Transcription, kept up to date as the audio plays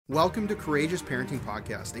Welcome to Courageous Parenting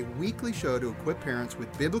Podcast, a weekly show to equip parents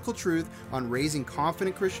with biblical truth on raising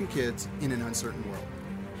confident Christian kids in an uncertain world.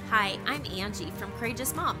 Hi, I'm Angie from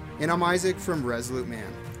Courageous Mom. And I'm Isaac from Resolute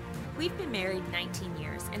Man. We've been married 19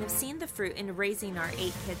 years and have seen the fruit in raising our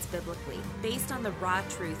 8 kids biblically, based on the raw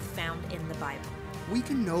truth found in the Bible. We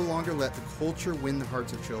can no longer let the culture win the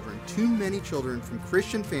hearts of children. Too many children from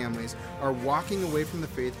Christian families are walking away from the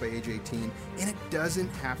faith by age 18, and it doesn't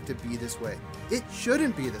have to be this way. It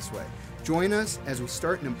shouldn't be this way. Join us as we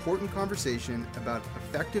start an important conversation about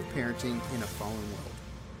effective parenting in a fallen world.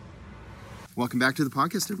 Welcome back to the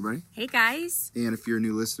podcast, everybody. Hey, guys. And if you're a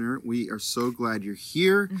new listener, we are so glad you're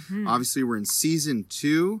here. Obviously, we're in season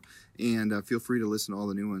 2, and feel free to listen to all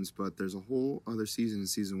the new ones, but there's a whole other season in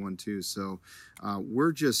season 1 too. So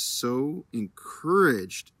we're just so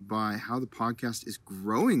encouraged by how the podcast is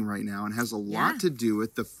growing right now, and has a lot to do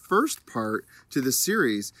with the first part to the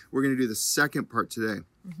series. We're going to do the second part today.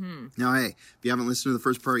 Now, hey, if you haven't listened to the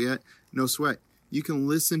first part yet, no sweat. You can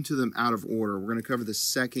listen to them out of order. We're going to cover the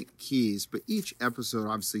second keys, but each episode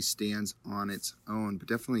obviously stands on its own. But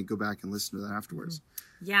definitely go back and listen to that afterwards.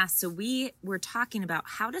 Yeah, so we were talking about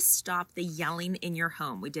how to stop the yelling in your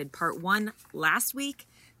home. We did part 1 last week.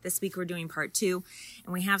 This week we're doing part 2,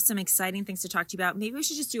 and we have some exciting things to talk to you about. Maybe we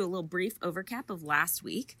should just do a little brief overcap of last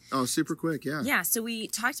week. Oh, super quick, yeah. Yeah, so we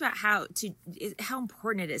talked about how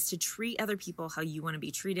important it is to treat other people how you want to be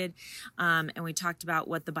treated, and we talked about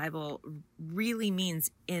what the Bible really means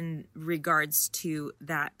in regards to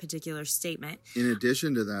that particular statement. In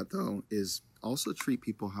addition to that, though, is also treat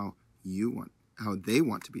people how they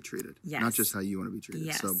want to be treated, not just how you want to be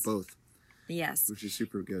treated. So both. Yes. Which is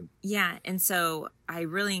super good. Yeah. And so I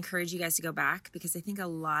really encourage you guys to go back, because I think a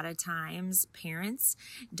lot of times parents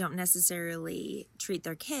don't necessarily treat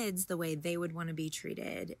their kids the way they would want to be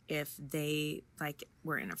treated if they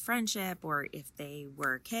were in a friendship, or if they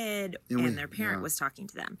were a kid and their parent was talking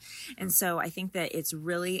to them. And so I think that it's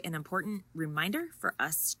really an important reminder for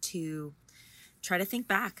us to try to think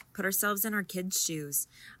back, put ourselves in our kids' shoes.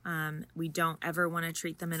 We don't ever want to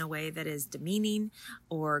treat them in a way that is demeaning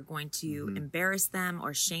or going to embarrass them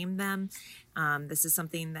or shame them. This is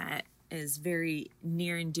something that is very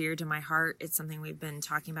near and dear to my heart. It's something we've been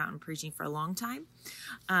talking about and preaching for a long time.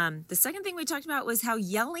 The second thing we talked about was how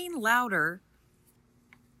yelling louder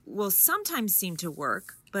will sometimes seem to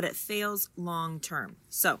work, but it fails long term.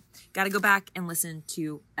 So, got to go back and listen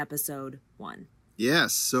to episode 1.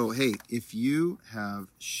 Yes. So, hey, if you have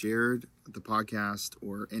shared the podcast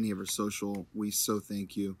or any of our social, we so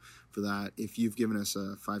thank you for that. If you've given us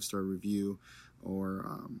a 5-star review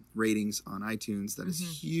or ratings on iTunes, that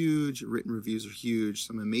is huge. Written reviews are huge.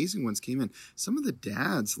 Some amazing ones came in. Some of the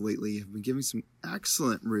dads lately have been giving some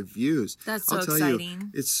excellent reviews. That's so I'll tell exciting. You,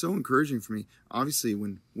 it's so encouraging for me. Obviously,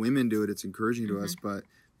 when women do it, it's encouraging to us, but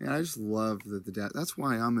man, I just love that the dad, that's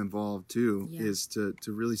why I'm involved too, is to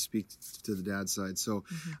really speak to the dad side. So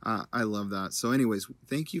I love that. So anyways,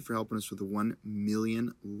 thank you for helping us with the 1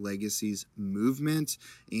 Million Legacies movement.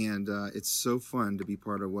 And it's so fun to be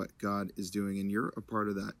part of what God is doing. And you're a part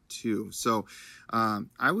of that too. So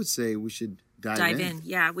I would say we should dive in.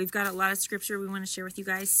 Yeah, we've got a lot of scripture we want to share with you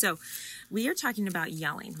guys. So we are talking about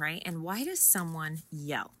yelling, right? And why does someone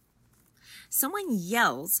yell? Someone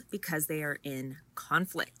yells because they are in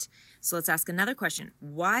conflict. So let's ask another question.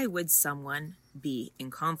 Why would someone be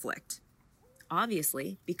in conflict?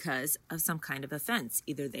 Obviously, because of some kind of offense.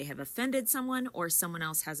 Either they have offended someone or someone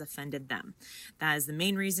else has offended them. That is the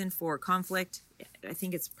main reason for conflict. I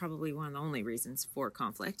think it's probably one of the only reasons for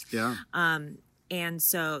conflict. Yeah. And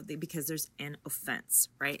so, because there's an offense,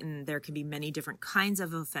 right? And there can be many different kinds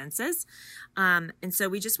of offenses. And so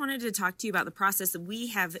we just wanted to talk to you about the process that we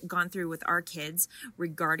have gone through with our kids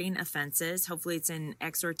regarding offenses. Hopefully it's an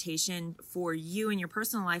exhortation for you in your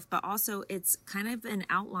personal life, but also it's kind of an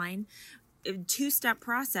outline, a 2-step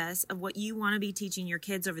process of what you want to be teaching your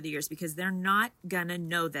kids over the years, because they're not going to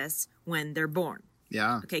know this when they're born.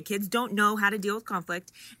 Yeah. Okay, kids don't know how to deal with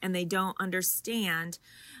conflict, and they don't understand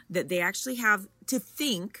that they actually have to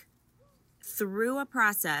think through a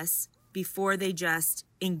process before they just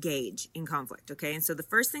engage in conflict, okay? And so the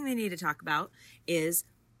first thing they need to talk about is,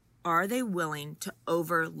 are they willing to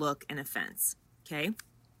overlook an offense, okay?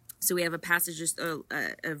 So we have a passage, just a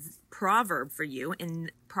proverb for you.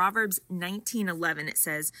 In Proverbs 19:11, it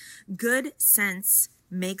says, "Good sense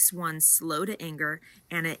makes one slow to anger,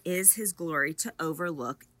 and it is his glory to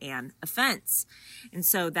overlook an offense." And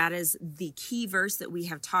so that is the key verse that we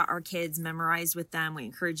have taught our kids, memorized with them. We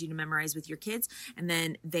encourage you to memorize with your kids. And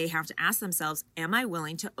then they have to ask themselves, am I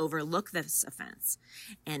willing to overlook this offense?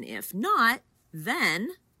 And if not, then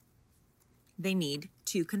they need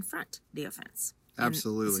to confront the offense.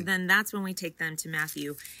 Absolutely. So then that's when we take them to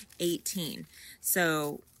Matthew 18.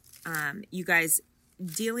 So you guys,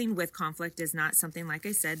 dealing with conflict is not something, like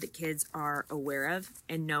I said, that kids are aware of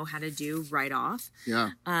and know how to do right off.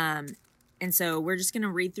 Yeah. And so we're just going to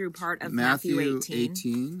read through part of Matthew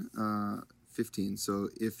 18. 15. So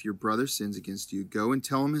if your brother sins against you, go and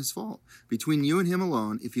tell him his fault. Between you and him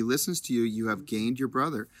alone, if he listens to you, you have gained your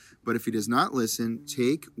brother. But if he does not listen,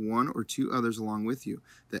 take one or two others along with you,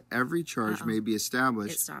 that every charge may be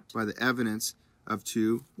established by the evidence of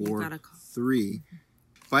two or three.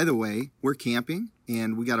 By the way, we're camping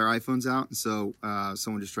and we got our iPhones out, and so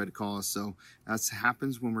someone just tried to call us. So that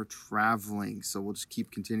happens when we're traveling. So we'll just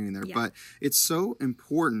keep continuing there. Yeah. But it's so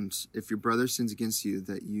important, if your brother sins against you,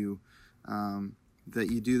 that you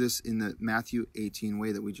do this in the Matthew 18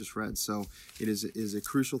 way that we just read. So it is a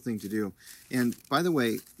crucial thing to do. And by the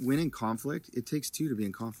way, when in conflict, it takes two to be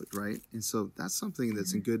in conflict, right? And so that's something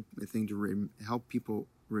that's a good thing to help people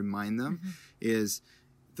remind them is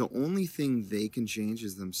the only thing they can change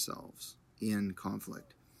is themselves in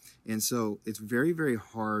conflict. And so it's very, very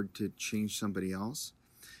hard to change somebody else,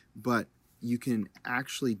 but you can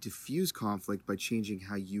actually diffuse conflict by changing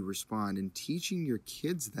how you respond, and teaching your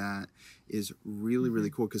kids that is really, really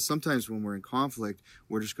cool. Because sometimes when we're in conflict,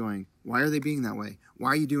 we're just going, why are they being that way? Why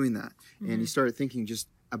are you doing that? And you start thinking just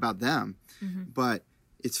about them. But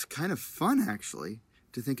it's kind of fun, actually,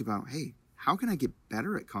 to think about, hey, how can I get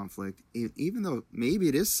better at conflict? Even though maybe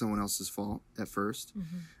it is someone else's fault at first,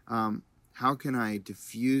 how can I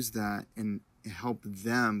diffuse that and help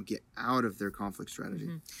them get out of their conflict strategy?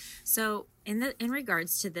 So in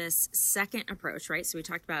regards to this second approach, right? So we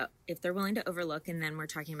talked about if they're willing to overlook, and then we're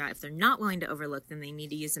talking about if they're not willing to overlook, then they need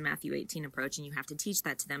to use the Matthew 18 approach, and you have to teach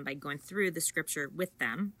that to them by going through the scripture with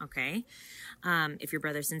them, okay? If your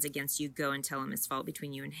brother sins against you, go and tell him his fault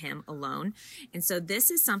between you and him alone. And so this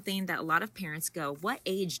is something that a lot of parents go, what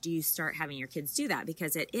age do you start having your kids do that?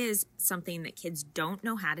 Because it is something that kids don't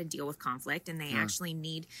know how to deal with conflict, and they actually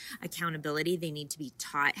need accountability. They need to be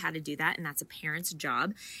taught how to do that, and that's a parent's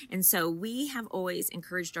job. And so we have always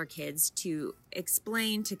encouraged our kids to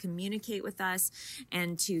explain, to communicate with us,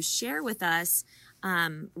 and to share with us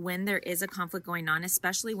when there is a conflict going on,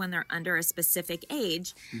 especially when they're under a specific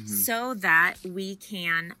age, so that we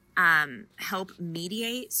can help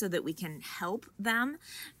mediate, so that we can help them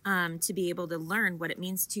to be able to learn what it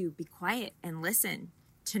means to be quiet and listen,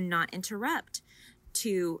 to not interrupt,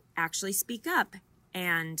 to actually speak up,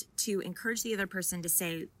 and to encourage the other person to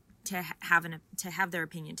say, to have their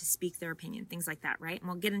opinion, to speak their opinion, things like that, right? And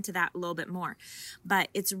we'll get into that a little bit more. But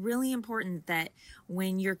it's really important that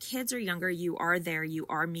when your kids are younger, you are there, you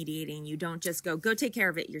are mediating. You don't just go take care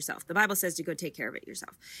of it yourself. The Bible says to go take care of it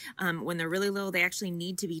yourself. When they're really little, they actually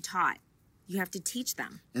need to be taught. You have to teach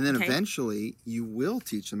them. And then eventually you will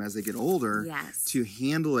teach them as they get older to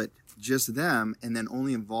handle it just them, and then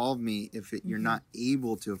only involve me if you're not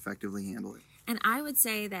able to effectively handle it. And I would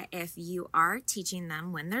say that if you are teaching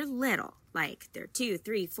them when they're little, like they're 2,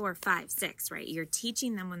 3, 4, 5, 6, right? You're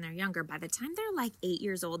teaching them when they're younger. By the time they're like 8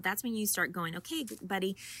 years old, that's when you start going, okay,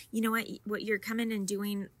 buddy, you know what you're coming and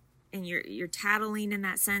doing, and you're tattling in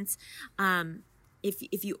that sense.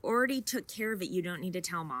 If you already took care of it, you don't need to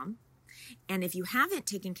tell mom. And if you haven't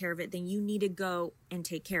taken care of it, then you need to go and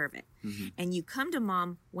take care of it. And you come to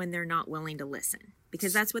mom when they're not willing to listen.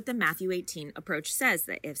 Because that's what the Matthew 18 approach says,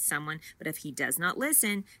 that if he does not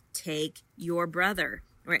listen, take your brother,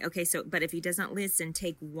 right? Okay, but if he does not listen,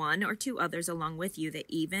 take one or two others along with you, that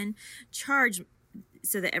even charge,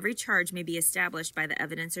 so that every charge may be established by the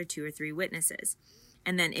evidence of 2 or 3 witnesses.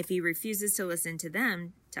 And then if he refuses to listen to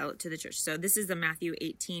them, tell it to the church. So this is the Matthew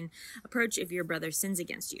 18 approach if your brother sins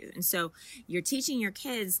against you. And so you're teaching your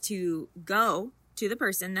kids to go to the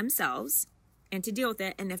person themselves and to deal with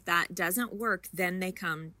it. And if that doesn't work, then they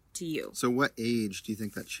come to you. So what age do you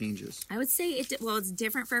think that changes? I would say it's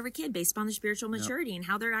different for every kid based on their spiritual maturity and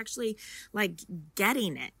how they're actually like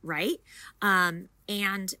getting it, right?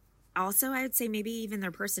 And also I would say maybe even their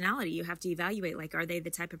personality. You have to evaluate, like, are they the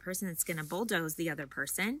type of person that's going to bulldoze the other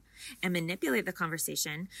person and manipulate the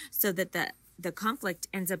conversation so that the conflict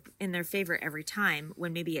ends up in their favor every time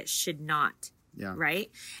when maybe it should not. Yeah. Right.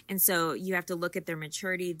 And so you have to look at their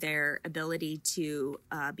maturity, their ability to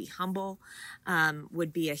be humble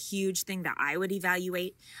would be a huge thing that I would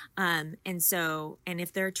evaluate. And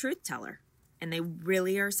if they're a truth teller and they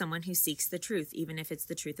really are someone who seeks the truth, even if it's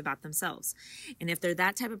the truth about themselves. And if they're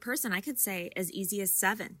that type of person, I could say as easy as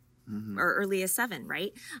 7. or early as 7,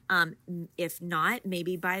 right? If not,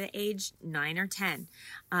 maybe by the age 9 or 10.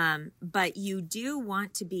 But you do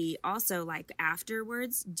want to be also like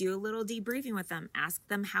afterwards, do a little debriefing with them, ask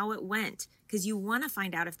them how it went, because you want to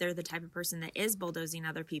find out if they're the type of person that is bulldozing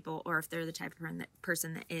other people or if they're the type of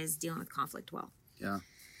person that is dealing with conflict well. Yeah.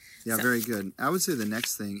 Yeah, so, very good. I would say the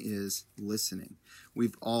next thing is listening.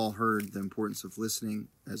 We've all heard the importance of listening.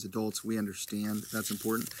 As adults, we understand that's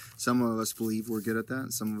important. Some of us believe we're good at that,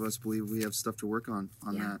 and some of us believe we have stuff to work on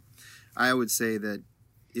that. I would say that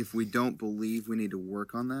if we don't believe we need to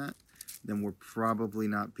work on that, then we're probably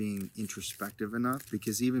not being introspective enough,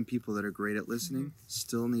 because even people that are great at listening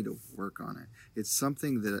still need to work on it. It's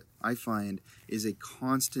something that I find is a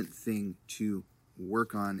constant thing to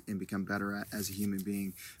work on and become better at as a human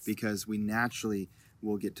being, because we naturally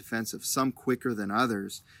will get defensive, some quicker than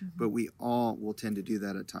others, but we all will tend to do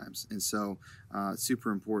that at times. And so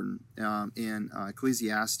super important. In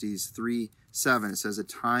Ecclesiastes 3:7, it says, a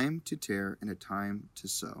time to tear and a time to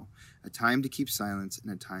sow, a time to keep silence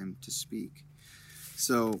and a time to speak.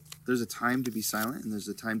 So there's a time to be silent and there's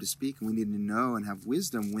a time to speak, and we need to know and have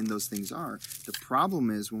wisdom when those things are. The problem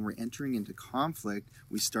is when we're entering into conflict,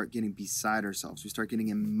 we start getting beside ourselves. We start getting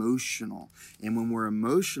emotional. And when we're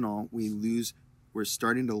emotional, we're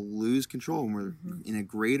starting to lose control, and we're in a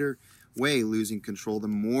greater way losing control the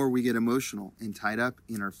more we get emotional and tied up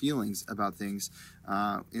in our feelings about things.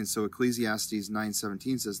 And so Ecclesiastes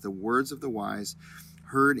 9:17 says, the words of the wise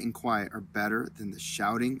heard in quiet are better than the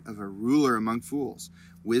shouting of a ruler among fools.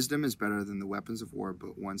 Wisdom is better than the weapons of war,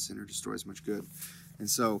 but one sinner destroys much good. And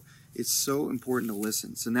so it's so important to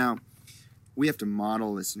listen. So now we have to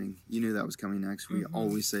model listening. You knew that was coming next. We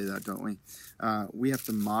always say that, don't we? We have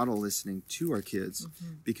to model listening to our kids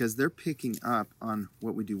because they're picking up on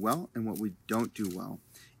what we do well and what we don't do well.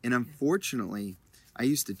 And unfortunately, I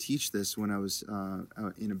used to teach this when I was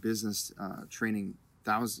in a business training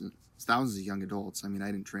thousands of young adults. I mean, I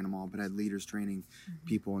didn't train them all, but I had leaders training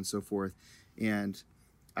people and so forth. And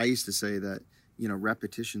I used to say that,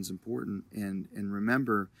 repetition's important, and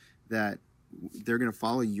remember that they're going to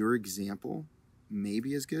follow your example,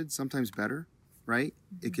 maybe as good, sometimes better, right?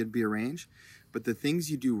 It could be arranged. But the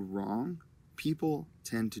things you do wrong, people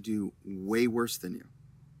tend to do way worse than you.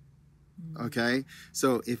 Okay?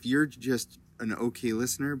 So if you're just an okay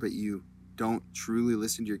listener, but you don't truly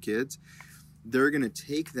listen to your kids, they're going to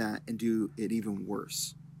take that and do it even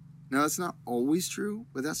worse. Now, that's not always true,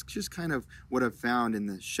 but that's just kind of what I've found in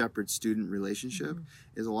the shepherd-student relationship,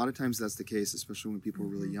 is a lot of times that's the case, especially when people are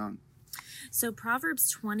really young. So Proverbs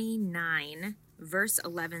 29, verse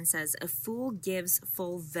 11 says, a fool gives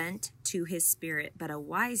full vent to his spirit, but a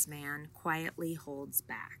wise man quietly holds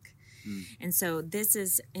back. And so this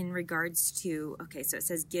is in regards to, so it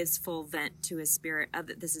says gives full vent to his spirit.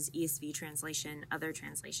 This is ESV translation. Other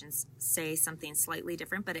translations say something slightly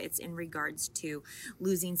different, but it's in regards to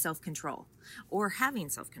losing self-control or having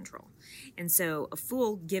self-control. And so a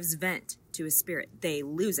fool gives vent to his spirit. They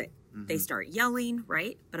lose it. They start yelling,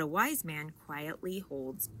 right? But a wise man quietly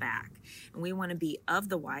holds back. And we want to be of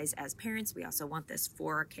the wise as parents. We also want this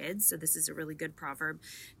for our kids. So this is a really good proverb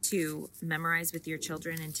to memorize with your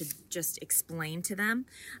children and to just explain to them.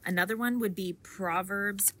 Another one would be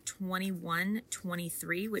Proverbs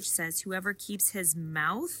 21:23, which says, whoever keeps his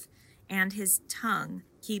mouth and his tongue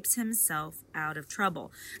keeps himself out of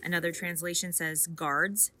trouble. Another translation says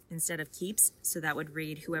guards instead of keeps. So that would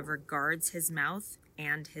read, whoever guards his mouth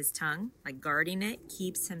and his tongue, like guarding it,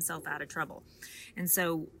 keeps himself out of trouble. And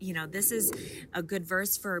so, this is a good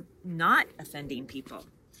verse for not offending people.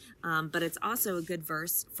 But it's also a good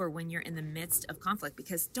verse for when you're in the midst of conflict,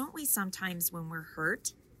 because don't we sometimes, when we're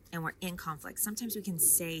hurt and we're in conflict, sometimes we can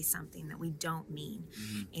say something that we don't mean.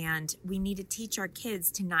 And we need to teach our kids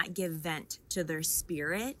to not give vent to their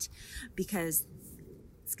spirit, because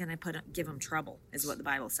it's going to give them trouble, is what the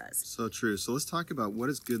Bible says. So true. So let's talk about, what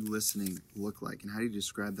does good listening look like, and how do you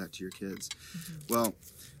describe that to your kids? Well,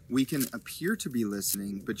 we can appear to be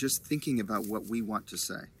listening, but just thinking about what we want to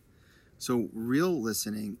say. So real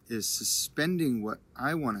listening is suspending what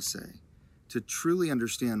I want to say to truly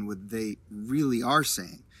understand what they really are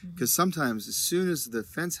saying. Because sometimes as soon as the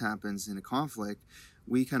offense happens in a conflict,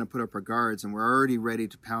 we kind of put up our guards and we're already ready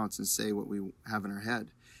to pounce and say what we have in our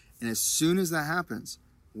head. And as soon as that happens,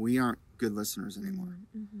 we aren't good listeners anymore.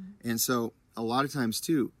 And so a lot of times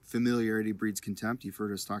too, familiarity breeds contempt. You've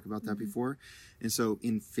heard us talk about that before. And so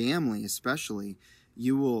in family especially,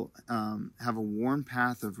 you will have a warm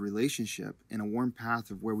path of relationship and a warm path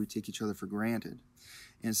of where we take each other for granted.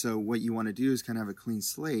 And so what you want to do is kind of have a clean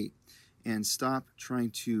slate and stop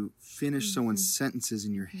trying to finish someone's sentences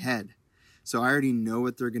in your head. So I already know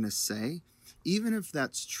what they're going to say, even if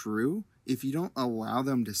that's true, if you don't allow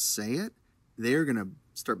them to say it, they're going to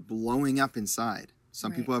start blowing up inside.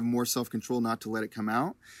 Some people have more self-control not to let it come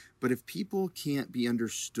out. But if people can't be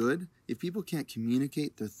understood, if people can't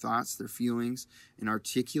communicate their thoughts, their feelings, and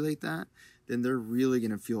articulate that, then they're really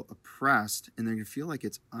going to feel oppressed, and they're going to feel like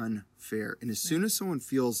it's unfair. And as soon as someone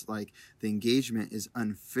feels like the engagement is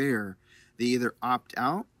unfair, they either opt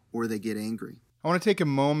out or they get angry. I want to take a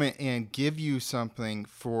moment and give you something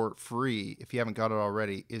for free, if you haven't got it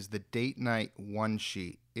already, is the Date Night One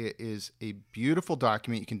Sheet. It is a beautiful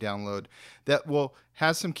document you can download that will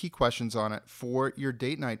have some key questions on it for your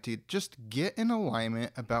date night to just get in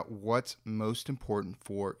alignment about what's most important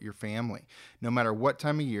for your family. No matter what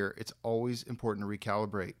time of year, it's always important to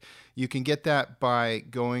recalibrate. You can get that by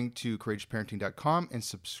going to courageousparenting.com and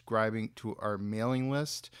subscribing to our mailing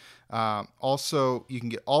list. Also, you can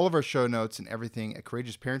get all of our show notes and everything at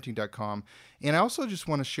courageousparenting.com. And I also just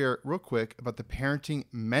want to share real quick about the Parenting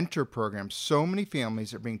Mentor Program. So many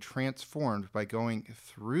families are being transformed by going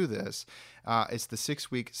through this. It's the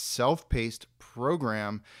 6-week self-paced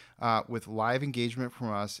program with live engagement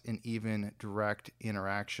from us and even direct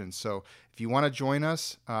interaction. So if you want to join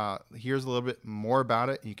us, here's a little bit more about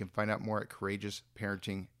it. You can find out more at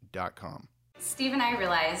courageousparenting.com. Steve and I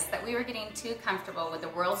realized that we were getting too comfortable with the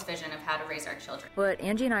world's vision of how to raise our children. What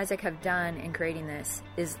Angie and Isaac have done in creating this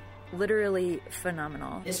is literally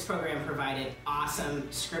phenomenal. This program provided awesome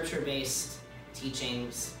scripture-based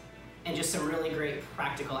teachings and just some really great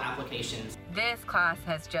practical applications. This class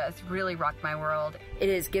has just really rocked my world. It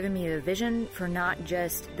has given me a vision for not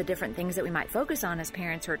just the different things that we might focus on as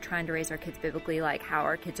parents who are trying to raise our kids biblically, like how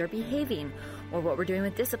our kids are behaving or what we're doing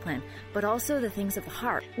with discipline, but also the things of the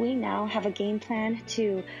heart. We now have a game plan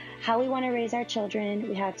to how we want to raise our children.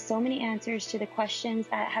 We have so many answers to the questions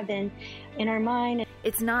that have been in our mind.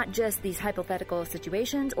 It's not just these hypothetical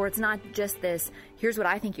situations, or it's not just this, here's what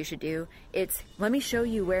I think you should do. It's, let me show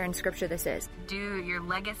you where in Scripture this is. Do your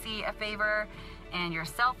legacy a favor and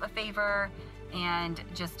yourself a favor and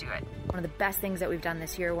just do it. One of the best things that we've done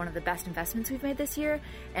this year, one of the best investments we've made this year,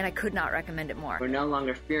 and I could not recommend it more. We're no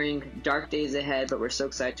longer fearing dark days ahead, but we're so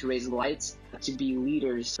excited to raise lights, to be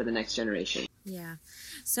leaders for the next generation. Yeah.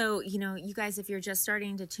 So, you guys, if you're just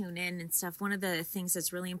starting to tune in and stuff, one of the things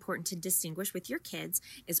that's really important to distinguish with your kids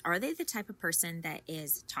is, are they the type of person that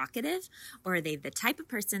is talkative, or are they the type of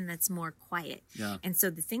person that's more quiet? Yeah. And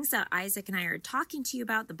so the things that Isaac and I are talking to you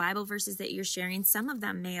about, the Bible verses that you're sharing, some of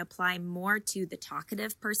them may apply more to the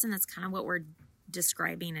talkative person. That's kind of what we're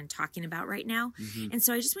describing and talking about right now. And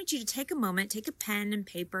so I just want you to take a moment, take a pen and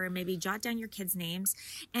paper, and maybe jot down your kids' names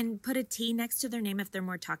and put a T next to their name if they're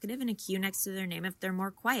more talkative and a Q next to their name if they're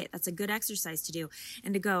more quiet. That's a good exercise to do.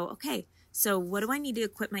 And to go, okay, so what do I need to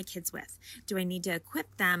equip my kids with? Do I need to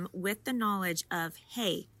equip them with the knowledge of,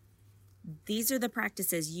 hey, these are the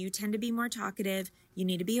practices. You tend to be more talkative. You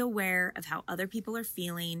need to be aware of how other people are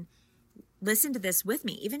feeling. Listen to this with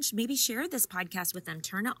me. Even maybe share this podcast with them.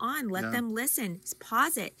 Turn it on. Let them listen.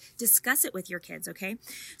 Pause it. Discuss it with your kids, okay?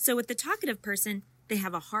 So with the talkative person, they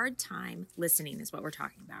have a hard time listening is what we're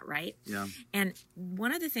talking about, right? Yeah. And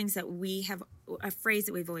one of the things that we have, a phrase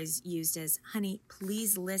that we've always used is, honey,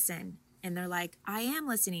 please listen. And they're like, I am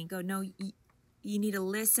listening. Go, no, you need to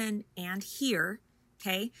listen and hear.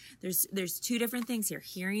 Okay, there's two different things here.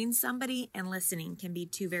 Hearing somebody and listening can be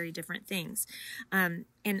two very different things. And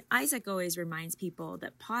Isaac always reminds people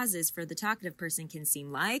that pauses for the talkative person can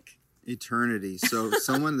seem like eternity. So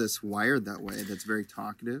someone that's wired that way, that's very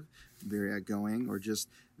talkative, very outgoing, or just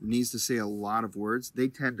needs to say a lot of words, they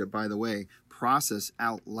tend to, by the way, process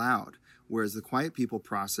out loud, whereas the quiet people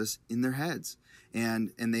process in their heads.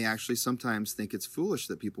 And they actually sometimes think it's foolish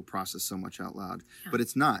that people process so much out loud, but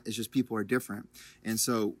it's not. It's just people are different. And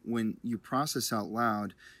so when you process out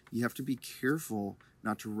loud, you have to be careful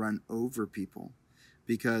not to run over people,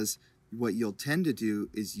 because what you'll tend to do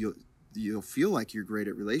is you'll feel like you're great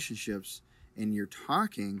at relationships and you're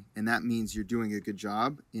talking, and that means you're doing a good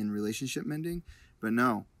job in relationship mending. But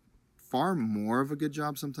no, far more of a good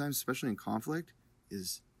job sometimes, especially in conflict,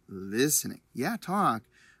 is listening. Yeah, talk,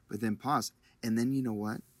 but then pause. And then you know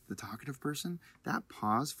what? The talkative person, that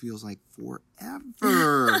pause feels like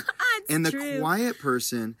forever. And the quiet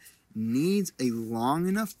person needs a long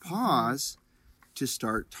enough pause to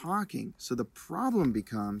start talking. So the problem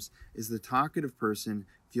becomes is the talkative person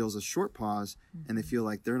feels a short pause and they feel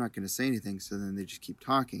like they're not going to say anything, so then they just keep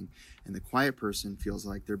talking. And the quiet person feels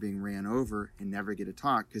like they're being ran over and never get to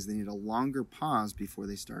talk because they need a longer pause before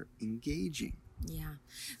they start engaging. Yeah.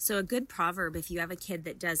 So a good proverb, if you have a kid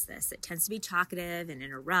that does this, that tends to be talkative and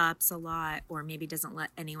interrupts a lot, or maybe doesn't let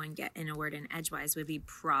anyone get in a word in edgewise, would be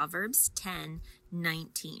Proverbs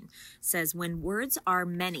 10:19. Says, when words are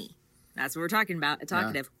many, that's what we're talking about, a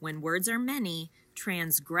talkative. Yeah. When words are many,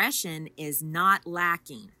 transgression is not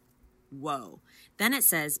lacking. Whoa. Then it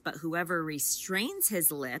says, but whoever restrains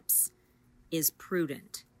his lips is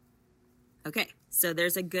prudent. Okay, so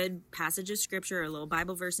there's a good passage of scripture, a little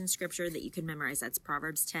Bible verse in scripture that you can memorize. That's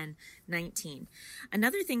Proverbs 10:19.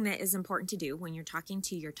 Another thing that is important to do when you're talking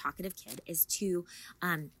to your talkative kid is to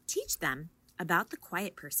teach them about the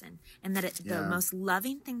quiet person, and that the most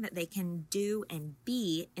loving thing that they can do and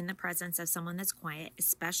be in the presence of someone that's quiet,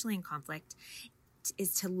 especially in conflict,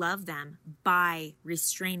 is to love them by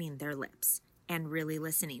restraining their lips and really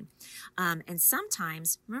listening. And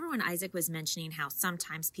sometimes, remember when Isaac was mentioning how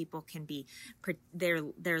sometimes people can be,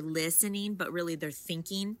 they're listening, but really they're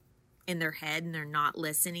thinking in their head and they're not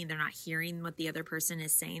listening. They're not hearing what the other person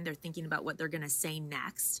is saying. They're thinking about what they're going to say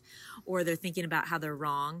next, or they're thinking about how they're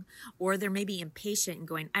wrong, or they're maybe impatient and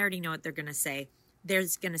going, I already know what they're going to say. They're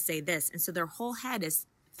going to say this. And so their whole head is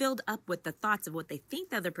filled up with the thoughts of what they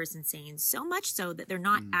think the other person's saying, so much so that they're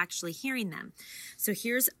not actually hearing them. So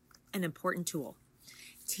here's an important tool.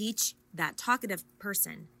 Teach that talkative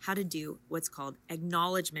person how to do what's called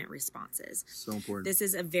acknowledgement responses. So important. This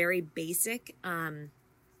is a very basic,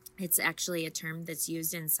 it's actually a term that's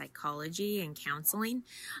used in psychology and counseling.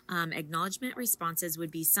 Acknowledgement responses would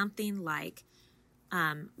be something like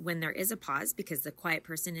when there is a pause, because the quiet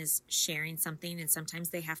person is sharing something and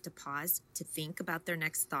sometimes they have to pause to think about their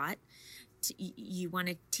next thought. You want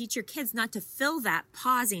to teach your kids not to fill that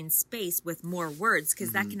pausing space with more words,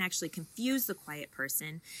 because that can actually confuse the quiet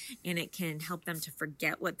person, and it can help them to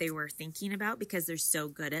forget what they were thinking about because they're so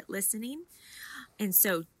good at listening. And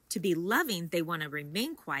so to be loving, they want to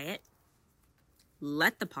remain quiet,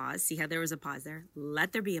 let the pause, see how there was a pause there,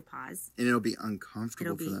 let there be a pause. And it'll be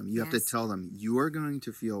uncomfortable for them. You have to tell them, you are going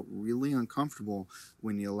to feel really uncomfortable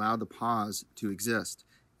when you allow the pause to exist.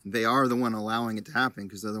 They are the one allowing it to happen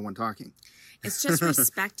because they're the one talking. It's just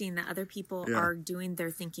respecting that other people are doing their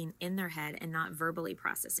thinking in their head and not verbally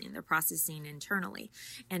processing. They're processing internally.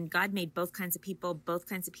 And God made both kinds of people. Both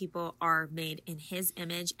kinds of people are made in his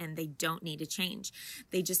image, and they don't need to change.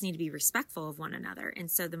 They just need to be respectful of one another. And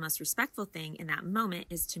so the most respectful thing in that moment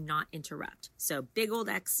is to not interrupt. So big old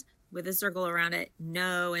X with a circle around it,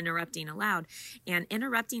 no interrupting allowed. And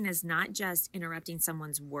interrupting is not just interrupting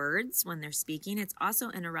someone's words when they're speaking, it's also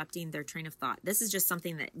interrupting their train of thought. This is just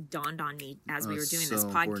something that dawned on me as we were doing this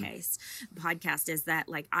podcast, is that,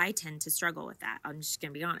 like, I tend to struggle with that. I'm just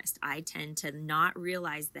going to be honest. I tend to not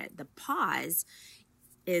realize that the pause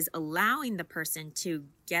is allowing the person to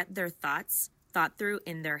get their thoughts thought through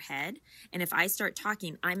in their head. And if I start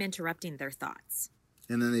talking, I'm interrupting their thoughts.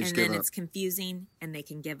 And then it's confusing and they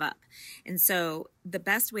can give up. And so the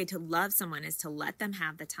best way to love someone is to let them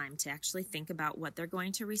have the time to actually think about what they're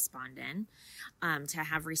going to respond in, to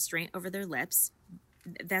have restraint over their lips.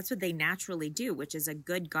 That's what they naturally do, which is a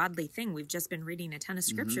good godly thing. We've just been reading a ton of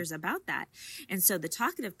scriptures about that. And so the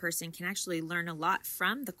talkative person can actually learn a lot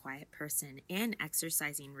from the quiet person in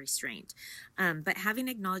exercising restraint. But having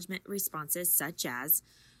acknowledgement responses such as,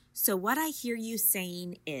 so what I hear you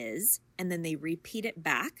saying is, and then they repeat it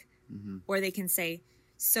back, or they can say,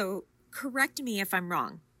 so correct me if I'm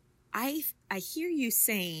wrong. I hear you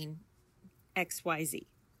saying XYZ.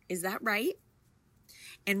 Is that right?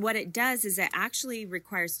 And what it does is it actually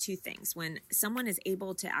requires two things. When someone is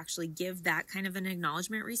able to actually give that kind of an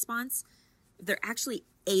acknowledgement response, they're actually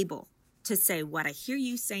able to say, what I hear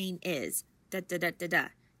you saying is da da da da da.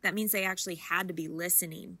 That means they actually had to be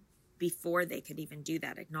listening before they could even do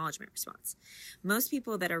that acknowledgement response. Most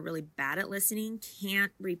people that are really bad at listening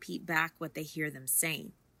can't repeat back what they hear them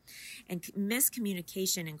saying. And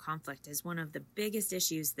miscommunication and conflict is one of the biggest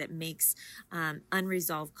issues that makes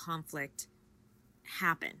unresolved conflict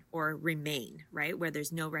happen or remain, right? Where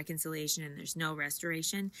there's no reconciliation and there's no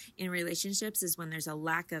restoration in relationships is when there's a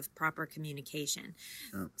lack of proper communication.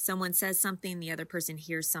 Someone says something, the other person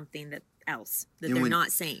hears something else that they're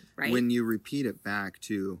not saying, right? When you repeat it back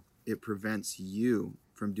to, it prevents you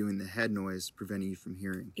from doing the head noise, preventing you from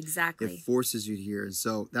hearing. Exactly. It forces you to hear. And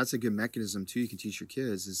so that's a good mechanism too you can teach your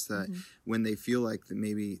kids, is that when they feel like that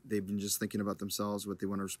maybe they've been just thinking about themselves, what they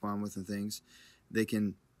want to respond with and things, they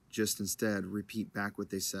can just instead repeat back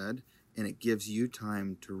what they said, and it gives you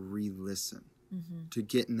time to re-listen, to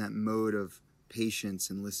get in that mode of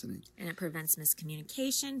patience and listening. And it prevents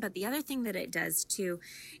miscommunication. But the other thing that it does too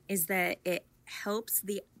is that it helps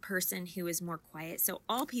the person who is more quiet. So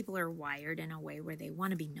all people are wired in a way where they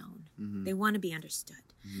want to be known. They want to be understood.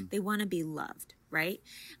 They want to be loved, right?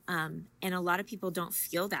 And a lot of people don't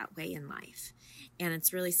feel that way in life. And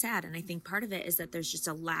it's really sad. And I think part of it is that there's just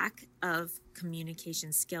a lack of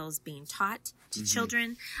communication skills being taught to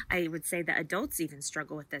children. I would say that adults even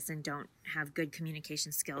struggle with this and don't have good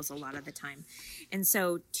communication skills a lot of the time. And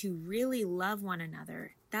so to really love one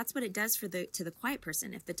another, that's what it does to the quiet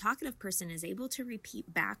person. If the talkative person is able to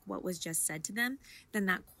repeat back what was just said to them, then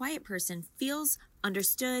that quiet person feels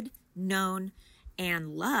understood, known,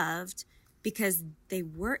 and loved, because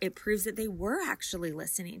it proves that they were actually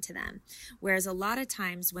listening to them. Whereas a lot of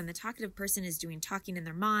times when the talkative person is doing talking in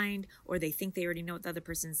their mind, or they think they already know what the other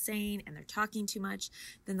person's saying and they're talking too much,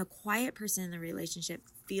 then the quiet person in the relationship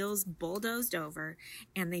feels bulldozed over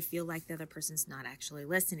and they feel like the other person's not actually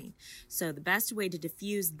listening. So the best way to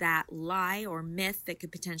diffuse that lie or myth that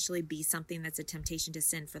could potentially be something that's a temptation to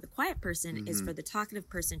sin for the quiet person is for the talkative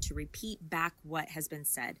person to repeat back what has been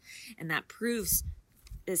said. And that proves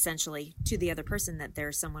essentially to the other person that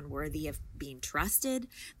they're someone worthy of being trusted,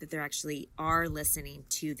 that they actually are listening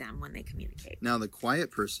to them when they communicate. Now, the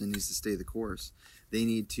quiet person needs to stay the course. They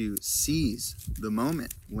need to seize the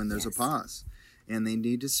moment when there's a pause, and they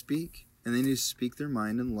need to speak, and they need to speak their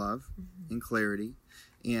mind in love and clarity.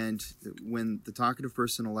 And when the talkative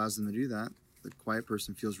person allows them to do that, the quiet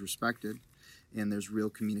person feels respected, and there's real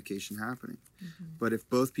communication happening. But if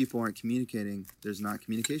both people aren't communicating, there's not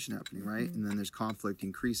communication happening, right? And then there's conflict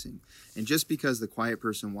increasing. And just because the quiet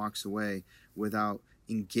person walks away without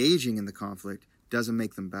engaging in the conflict doesn't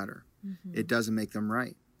make them better. It doesn't make them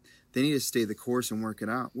right. They need to stay the course and work it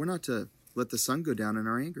out. We're not to let the sun go down in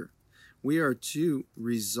our anger. We are to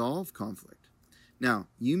resolve conflict. Now,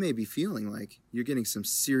 you may be feeling like you're getting some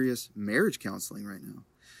serious marriage counseling right now,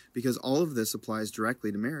 because all of this applies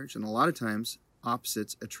directly to marriage. And a lot of times,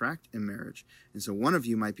 opposites attract in marriage. And so one of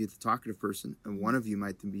you might be the talkative person, and one of you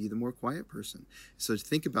might be the more quiet person. So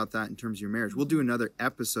think about that in terms of your marriage. We'll do another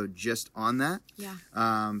episode just on that.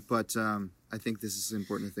 But I think this is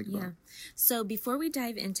important to think about. So before we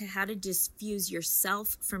dive into how to diffuse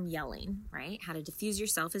yourself from yelling, right? How to diffuse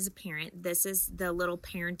yourself as a parent, this is the little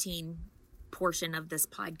parenting portion of this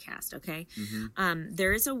podcast, okay?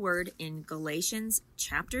 There is a word in Galatians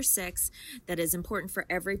chapter 6 that is important for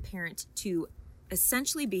every parent to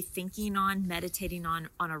essentially be thinking on, meditating on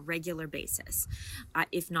a regular basis,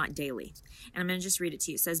 if not daily. And I'm going to just read it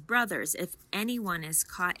to you. It says, "Brothers, if anyone is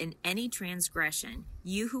caught in any transgression,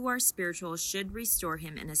 you who are spiritual should restore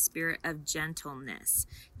him in a spirit of gentleness.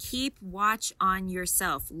 Keep watch on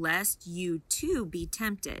yourself, lest you too be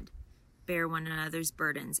tempted. Bear one another's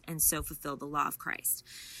burdens, and so fulfill the law of Christ."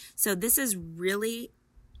 So this is really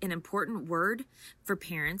an important word for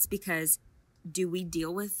parents, because do we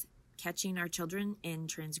deal with catching our children in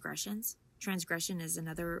transgressions? Transgression is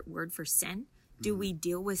another word for sin. Do we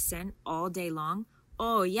deal with sin all day long?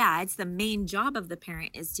 Oh yeah, it's the main job of the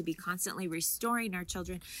parent, is to be constantly restoring our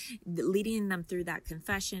children, leading them through that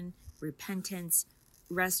confession, repentance,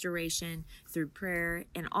 restoration, through prayer,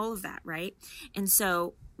 and all of that, right? And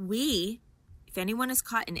so if anyone is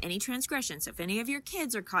caught in any transgression, so if any of your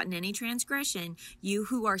kids are caught in any transgression, you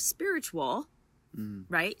who are spiritual,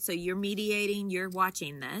 right? So you're mediating, you're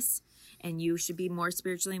watching this, and you should be more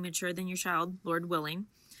spiritually mature than your child, Lord willing.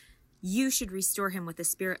 You should restore him with a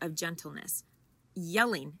spirit of gentleness.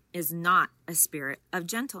 Yelling is not a spirit of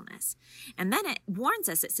gentleness. And then it warns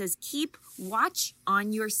us, it says, keep watch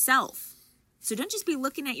on yourself. So don't just be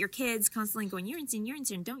looking at your kids constantly going, you're in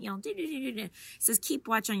sin, don't yell. It says, keep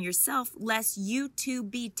watch on yourself, lest you too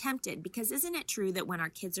be tempted. Because isn't it true that when our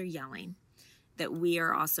kids are yelling, that we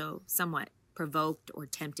are also somewhat provoked or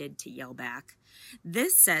tempted to yell back?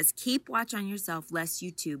 This says, keep watch on yourself, lest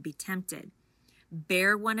you too be tempted.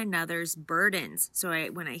 Bear one another's burdens. So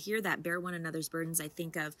when I hear that, bear one another's burdens, I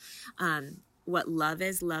think of what love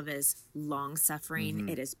is. Love is long-suffering.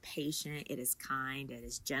 It is patient. It is kind. It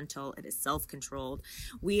is gentle. It is self-controlled.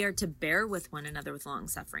 We are to bear with one another with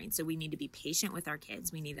long-suffering. So we need to be patient with our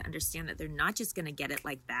kids. We need to understand that they're not just going to get it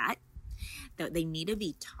like that they need to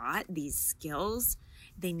be taught these skills.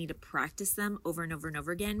 They need to practice them over and over and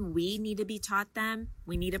over again. We need to be taught them.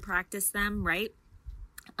 We need to practice them, right?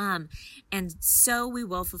 And so we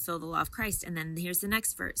will fulfill the law of Christ. And then here's the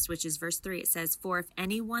next verse, which is verse 3. It says, "For if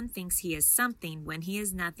anyone thinks he is something when he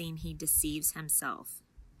is nothing, he deceives himself."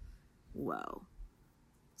 Whoa.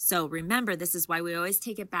 So remember, this is why we always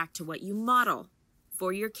take it back to what you model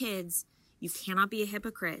for your kids. You cannot be a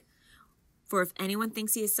hypocrite. For if anyone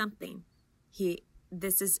thinks he is something,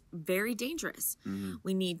 this is very dangerous.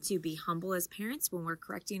 We need to be humble as parents when we're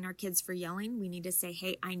correcting our kids for yelling. We need to say,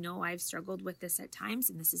 hey, I know I've struggled with this at times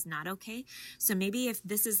and this is not okay. So maybe if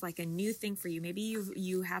this is like a new thing for you, maybe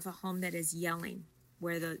you have a home that is yelling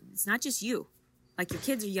where it's not just you. Like your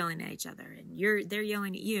kids are yelling at each other and they're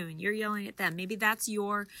yelling at you and you're yelling at them. Maybe that's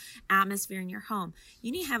your atmosphere in your home.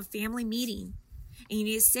 You need to have a family meeting and you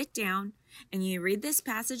need to sit down and you read this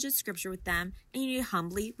passage of scripture with them and you need to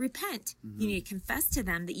humbly repent. You need to confess to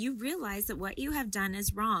them that you realize that what you have done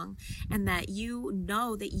is wrong and that you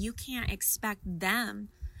know that you can't expect them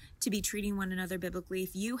to be treating one another biblically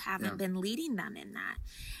if you haven't been leading them in that.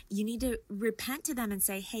 You need to repent to them and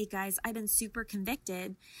say, hey guys, I've been super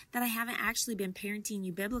convicted that I haven't actually been parenting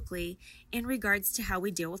you biblically in regards to how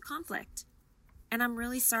we deal with conflict. And I'm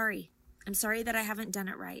really sorry. I'm sorry that I haven't done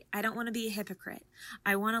it right. I don't want to be a hypocrite.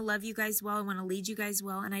 I want to love you guys well. I want to lead you guys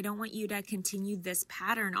well. And I don't want you to continue this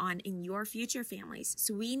pattern on in your future families.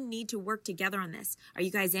 So we need to work together on this. Are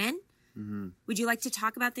you guys in? Would you like to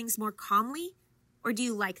talk about things more calmly? Or do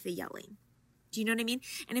you like the yelling? Do you know what I mean?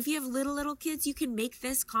 And if you have little kids, you can make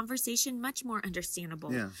this conversation much more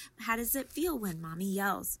understandable. Yeah. How does it feel when mommy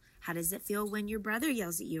yells? How does it feel when your brother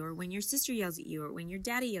yells at you or when your sister yells at you or when your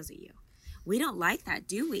daddy yells at you? We don't like that,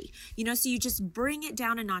 do we? You know, so you just bring it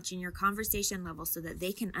down a notch in your conversation level so that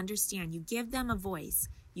they can understand. You give them a voice.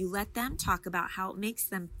 You let them talk about how it makes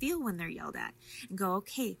them feel when they're yelled at and go,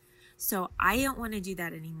 okay, so I don't want to do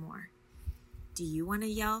that anymore. Do you want to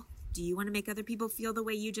yell? Do you want to make other people feel the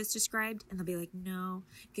way you just described? And they'll be like, no.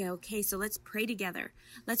 Okay, so let's pray together.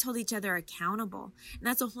 Let's hold each other accountable. And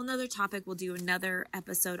that's a whole nother topic. We'll do another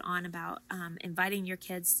episode on about inviting your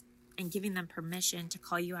kids and giving them permission to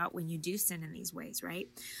call you out when you do sin in these ways, right?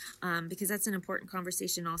 Because that's an important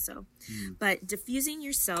conversation also. But diffusing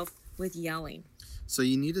yourself with yelling. So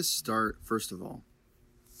you need to start, first of all,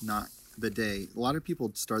 not the day. A lot of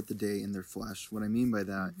people start the day in their flesh. What I mean by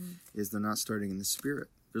that is they're not starting in the spirit.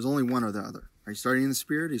 There's only one or the other. Are you starting in the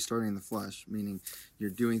spirit or are you starting in the flesh? Meaning you're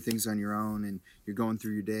doing things on your own and you're going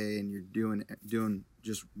through your day and you're doing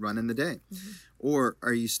just running the day. Or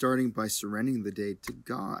are you starting by surrendering the day to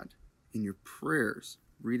God in your prayers,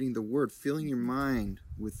 reading the word, filling your mind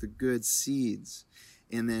with the good seeds,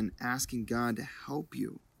 and then asking God to help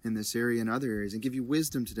you in this area and other areas and give you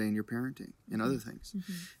wisdom today in your parenting and other things.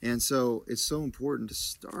 And so it's so important to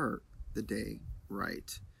start the day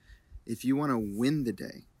right. If you want to win the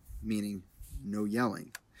day, meaning no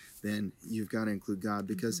yelling, then you've got to include God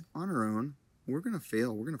because on our own, we're going to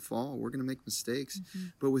fail. We're going to fall. We're going to make mistakes.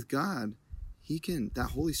 But with God, that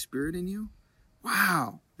Holy Spirit in you,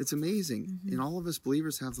 wow, it's amazing. And all of us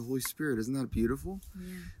believers have the Holy Spirit. Isn't that beautiful?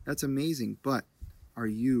 Yeah. That's amazing. But are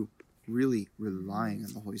you really relying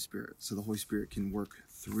on the Holy Spirit so the Holy Spirit can work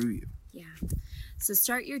through you? Yeah. So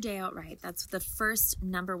start your day out right. That's the first,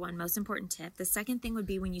 number one, most important tip. The second thing would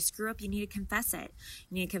be when you screw up, you need to confess it.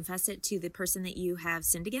 You need to confess it to the person that you have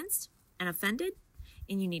sinned against and offended,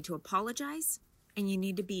 and you need to apologize, and you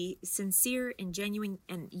need to be sincere and genuine,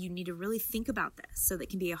 and you need to really think about this so that it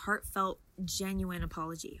can be a heartfelt, genuine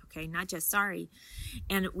apology, okay? Not just sorry.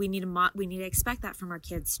 And we need to expect that from our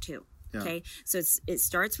kids too. Yeah. Okay, so it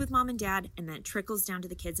starts with mom and dad and then it trickles down to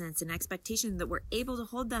the kids, and it's an expectation that we're able to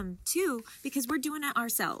hold them to because we're doing it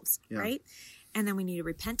ourselves, right? And then we need to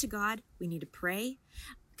repent to God. We need to pray.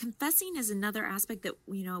 Confessing is another aspect that,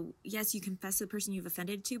 yes, you confess to the person you've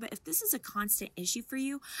offended to, but if this is a constant issue for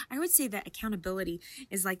you, I would say that accountability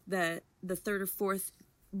is like the third or fourth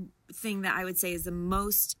thing that I would say is the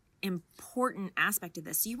most important aspect of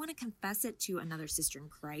this. So you want to confess it to another sister in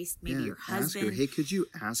Christ, maybe your husband. Ask her, hey, could you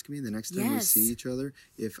ask me the next time we see each other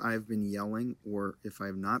if I've been yelling or if I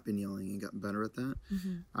have not been yelling and gotten better at that?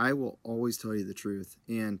 I will always tell you the truth,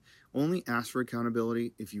 and only ask for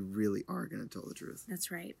accountability if you really are going to tell the truth.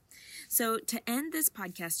 That's right. So to end this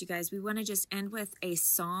podcast, you guys, we want to just end with a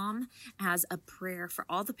psalm as a prayer for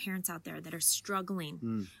all the parents out there that are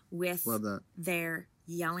struggling with their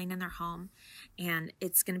yelling in their home. And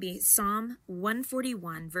it's going to be Psalm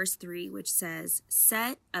 141 verse 3, which says,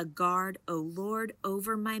 set a guard, O Lord,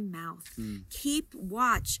 over my mouth. Keep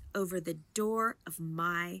watch over the door of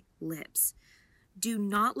my lips. Do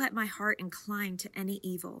not let my heart incline to any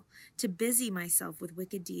evil, to busy myself with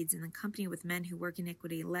wicked deeds in the company with men who work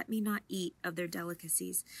iniquity. Let me not eat of their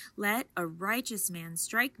delicacies. Let a righteous man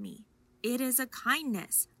strike me. It is a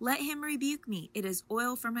kindness. Let him rebuke me. It is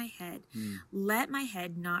oil for my head. Let my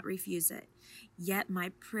head not refuse it. Yet my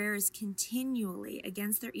prayer is continually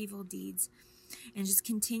against their evil deeds. And just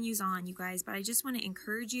continues on, you guys. But I just want to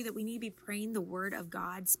encourage you that we need to be praying the word of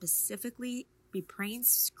God, specifically be praying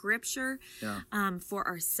scripture for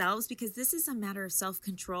ourselves, because this is a matter of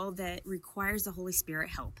self-control that requires the Holy Spirit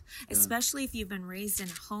help, especially if you've been raised in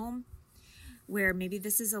a home where maybe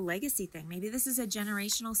this is a legacy thing. Maybe this is a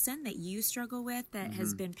generational sin that you struggle with that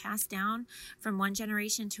has been passed down from one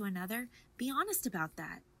generation to another. Be honest about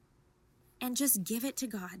that. and just give it to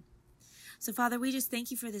God. So, Father, we just thank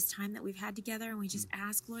you for this time that we've had together, and we just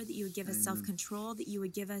ask, Lord, that you would give us self-control, that you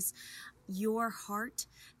would give us your heart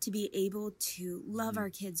to be able to love our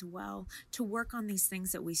kids well, to work on these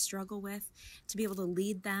things that we struggle with, to be able to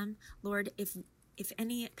lead them. Lord, if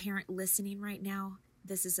any parent listening right now,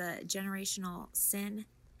 this is a generational sin,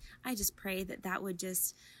 I just pray that would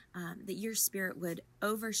just, that your Spirit would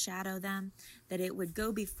overshadow them, that it would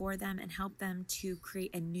go before them and help them to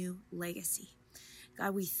create a new legacy.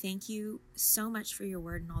 God, we thank you so much for your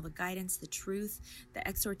word and all the guidance, the truth, the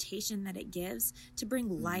exhortation that it gives to bring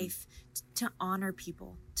life, to honor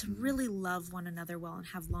people, to really love one another well and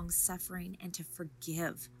have long suffering and to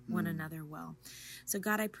forgive one another well. So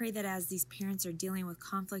God, I pray that as these parents are dealing with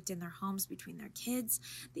conflict in their homes between their kids,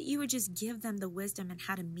 that you would just give them the wisdom and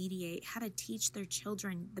how to mediate, how to teach their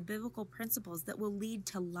children the biblical principles that will lead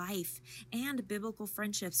to life and biblical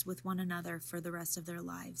friendships with one another for the rest of their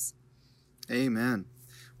lives. Amen.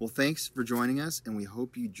 Well, thanks for joining us, and we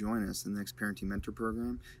hope you join us in the next Parenting Mentor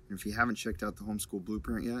Program. And if you haven't checked out the Homeschool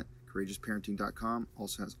Blueprint yet, CourageousParenting.com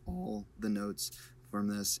also has all the notes from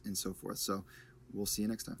this and so forth. So we'll see you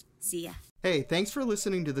next time. See ya. Hey, thanks for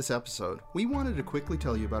listening to this episode. We wanted to quickly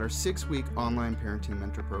tell you about our 6-week online Parenting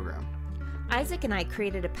Mentor Program. Isaac and I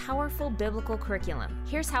created a powerful biblical curriculum.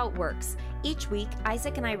 Here's how it works. Each week,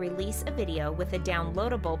 Isaac and I release a video with a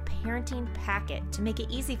downloadable parenting packet to make it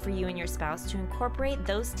easy for you and your spouse to incorporate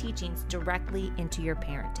those teachings directly into your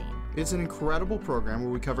parenting. It's an incredible program where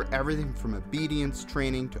we cover everything from obedience,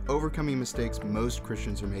 training, to overcoming mistakes most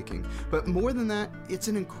Christians are making. But more than that, it's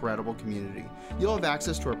an incredible community. You'll have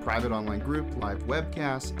access to our private online group, live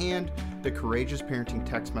webcasts, and the Courageous Parenting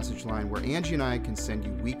text message line where Angie and I can send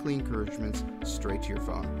you weekly encouragements straight to your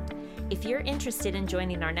phone. If you're interested in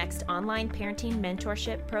joining our next online parenting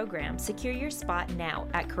mentorship program, secure your spot now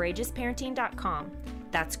at CourageousParenting.com.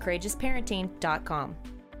 That's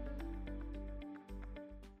CourageousParenting.com.